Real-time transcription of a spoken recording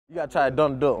You gotta try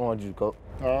Donald Duck orange juice, Coach.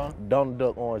 Huh? Donald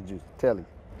Duck orange juice. Tell him.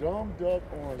 Dumb Duck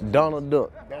orange. Donald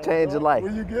Duck. Change your life.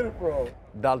 Where you get it from?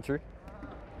 Dollar Tree.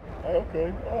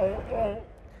 Okay, all right.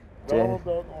 Donald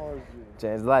Duck orange juice.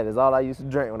 Change your life. That's all I used to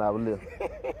drink when I was little.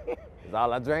 That's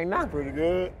all I drink now. Pretty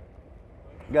good.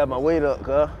 Got my weight up,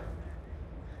 cuz.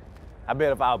 I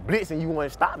bet if I was blitzing, you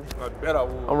wouldn't stop me. I bet I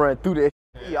would. I'm running through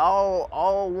that.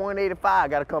 All 185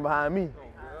 gotta come behind me.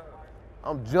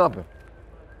 I'm jumping.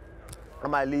 I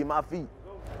might leave my feet.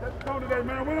 Let's go today,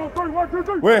 man. Win on 3. 1, 2,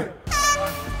 3. Win.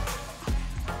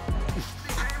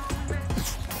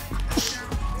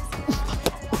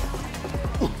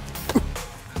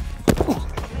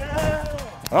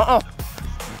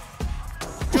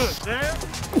 Good, Sam.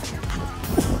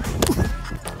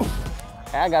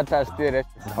 I gotta try to steal that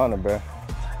 100, bro.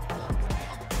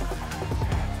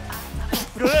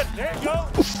 Good. There you go.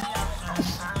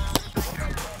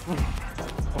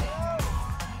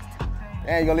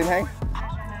 Hey, you gonna leave hang?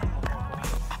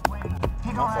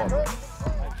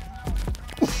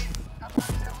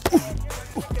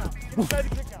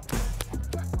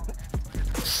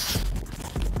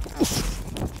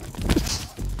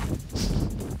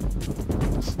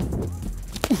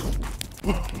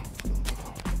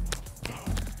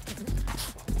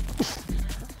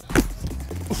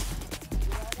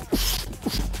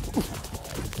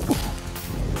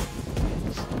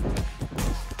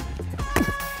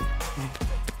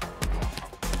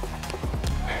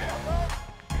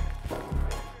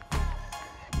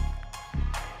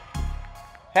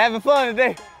 Having fun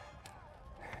today.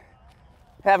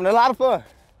 Having a lot of fun.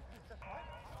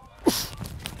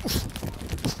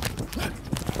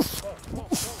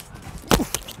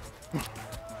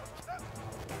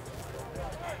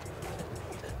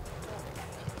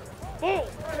 Good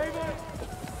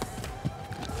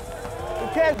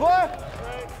catch, boy.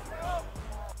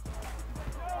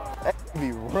 They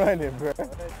be running, bro.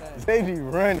 They be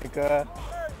running, cuz.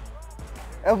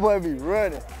 That boy be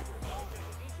running.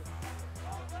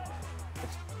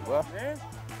 Well.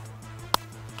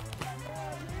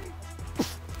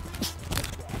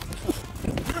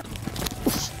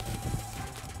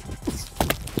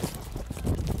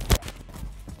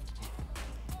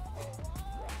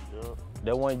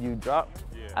 That one you dropped,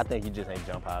 yeah. I think you just ain't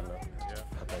jump high enough.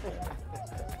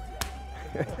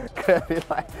 Yeah.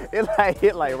 it like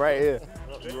hit like right here.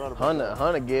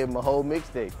 Hunter gave him a whole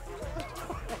mixtape.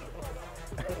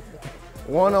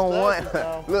 One-on-one.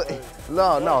 Look,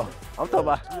 no. I'm talking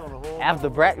about after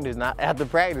practice, not after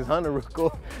practice. Hunter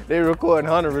they recording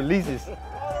Hunter releases.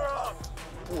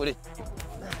 What it?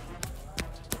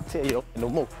 Tell you no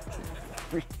more.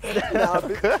 Nah,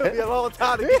 bitch, it took me a long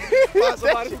time to find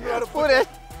somebody who knew how to put that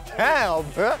down,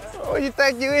 bro. What you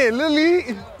think you in, Lil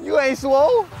League? You ain't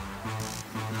swole.